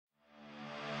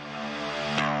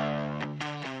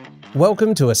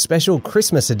Welcome to a special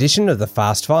Christmas edition of the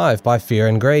Fast Five by Fear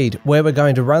and Greed, where we're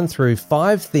going to run through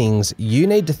 5 things you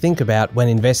need to think about when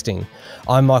investing.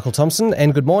 I'm Michael Thompson,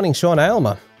 and good morning, Sean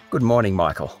Aylmer. Good morning,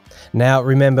 Michael. Now,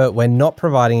 remember, we're not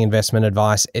providing investment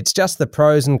advice. It's just the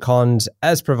pros and cons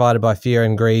as provided by Fear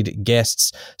and Greed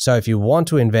guests. So if you want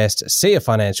to invest, see a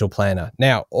financial planner.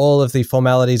 Now, all of the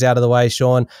formalities out of the way,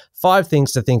 Sean. 5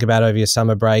 things to think about over your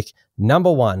summer break.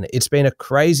 Number 1, it's been a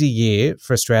crazy year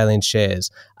for Australian shares.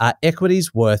 Are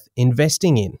equities worth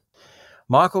investing in?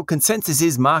 Michael, consensus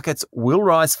is markets will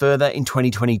rise further in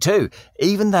 2022,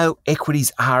 even though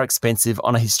equities are expensive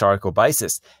on a historical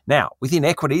basis. Now, within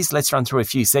equities, let's run through a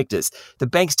few sectors. The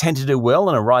banks tend to do well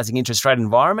in a rising interest rate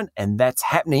environment, and that's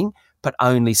happening, but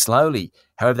only slowly.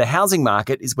 However, the housing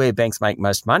market is where banks make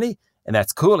most money, and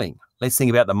that's cooling. Let's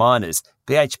think about the miners.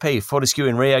 BHP, Fortescue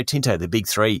and Rio Tinto, the big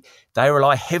 3. They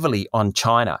rely heavily on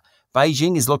China.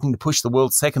 Beijing is looking to push the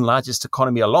world's second largest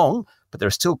economy along, but there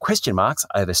are still question marks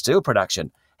over steel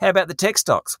production. How about the tech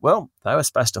stocks? Well, they were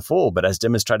supposed to fall, but as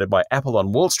demonstrated by Apple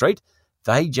on Wall Street,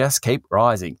 they just keep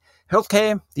rising.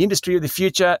 Healthcare, the industry of the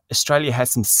future. Australia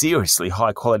has some seriously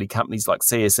high-quality companies like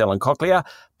CSL and Cochlear,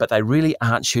 but they really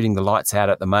aren't shooting the lights out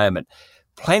at the moment.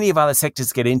 Plenty of other sectors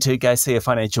to get into. Go see a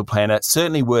financial planner.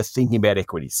 Certainly worth thinking about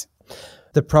equities.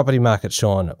 The property market,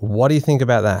 Sean. What do you think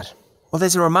about that? Well,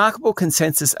 there's a remarkable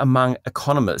consensus among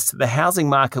economists that the housing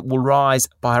market will rise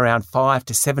by around 5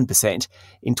 to 7%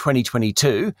 in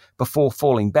 2022 before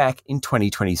falling back in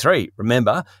 2023.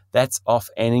 Remember, that's off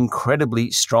an incredibly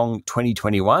strong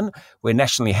 2021 where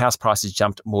nationally house prices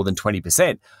jumped more than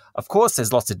 20%. Of course,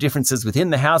 there's lots of differences within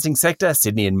the housing sector.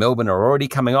 Sydney and Melbourne are already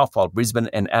coming off, while Brisbane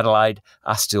and Adelaide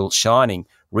are still shining.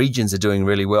 Regions are doing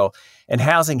really well. And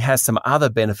housing has some other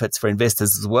benefits for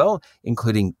investors as well,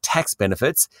 including tax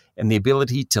benefits and the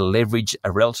ability to leverage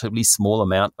a relatively small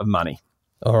amount of money.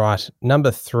 All right.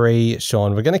 Number 3,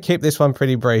 Sean, we're going to keep this one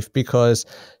pretty brief because,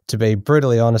 to be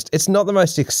brutally honest, it's not the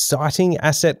most exciting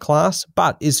asset class,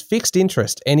 but is fixed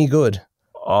interest any good?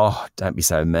 Oh, don't be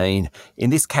so mean.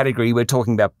 In this category, we're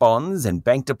talking about bonds and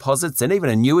bank deposits and even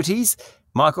annuities.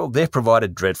 Michael, they've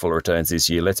provided dreadful returns this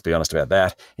year, let's be honest about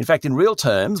that. In fact, in real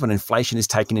terms, when inflation is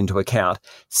taken into account,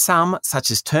 some, such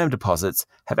as term deposits,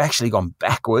 have actually gone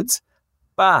backwards,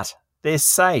 but they're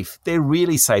safe. They're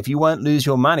really safe. You won't lose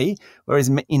your money,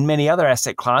 whereas in many other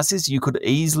asset classes, you could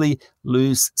easily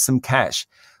lose some cash.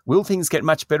 Will things get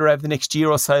much better over the next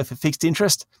year or so for fixed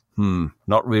interest?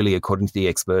 Not really, according to the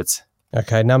experts.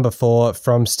 Okay, number 4,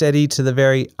 from steady to the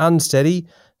very unsteady,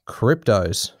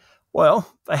 cryptos.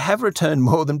 Well, they have returned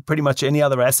more than pretty much any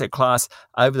other asset class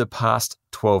over the past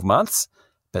 12 months,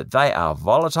 but they are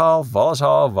volatile.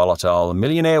 A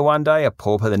millionaire one day, a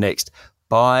pauper the next.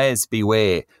 Buyers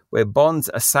beware. Where bonds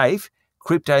are safe,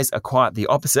 cryptos are quite the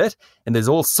opposite, and there's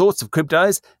all sorts of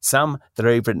cryptos, some that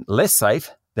are even less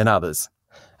safe than others.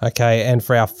 Okay, and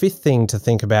for our 5th thing to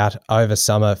think about over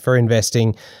summer for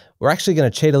investing, we're actually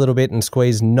going to cheat a little bit and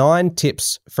squeeze 9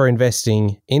 tips for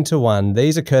investing into one.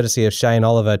 These are courtesy of Shane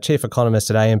Oliver, Chief Economist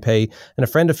at AMP and a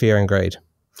friend of Fear and Greed.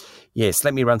 Yes,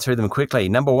 let me run through them quickly.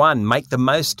 Number 1, make the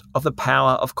most of the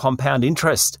power of compound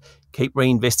interest. Keep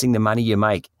reinvesting the money you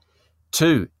make.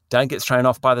 2, don't get thrown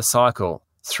off by the cycle.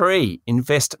 3,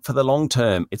 invest for the long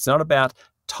term. It's not about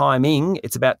timing,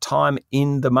 it's about time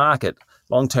in the market.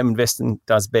 Long-term investing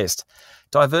does best.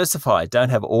 Diversify.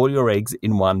 Don't have all your eggs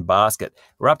in one basket.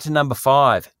 We're up to number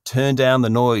 5. Turn down the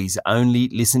noise. Only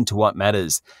listen to what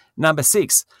matters. Number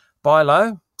 6. Buy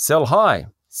low, sell high.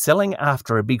 Selling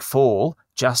after a big fall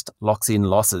just locks in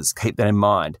losses. Keep that in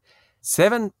mind.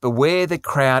 7. Beware the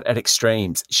crowd at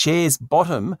extremes. Shares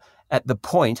bottom at the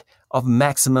point of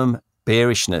maximum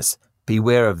bearishness.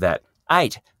 Beware of that.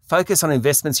 8. Focus on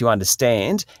investments you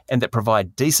understand and that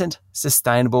provide decent,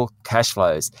 sustainable cash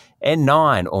flows. And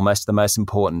 9, almost the most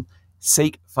important,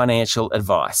 seek financial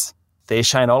advice. There's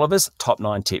Shane Oliver's top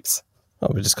 9 tips.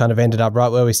 Well, we just kind of ended up right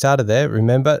where we started there.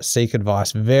 Remember, seek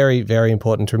advice. Very, very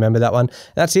important to remember that one.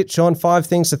 That's it, Sean. 5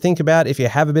 things to think about if you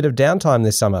have a bit of downtime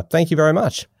this summer. Thank you very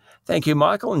much. Thank you,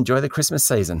 Michael. Enjoy the Christmas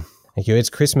season. Thank you. It's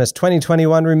Christmas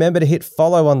 2021. Remember to hit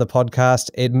follow on the podcast.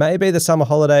 It may be the summer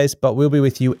holidays, but we'll be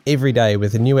with you every day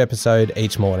with a new episode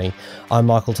each morning. I'm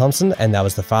Michael Thompson, and that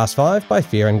was the Fast Five by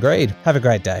Fear and Greed. Have a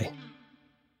great day.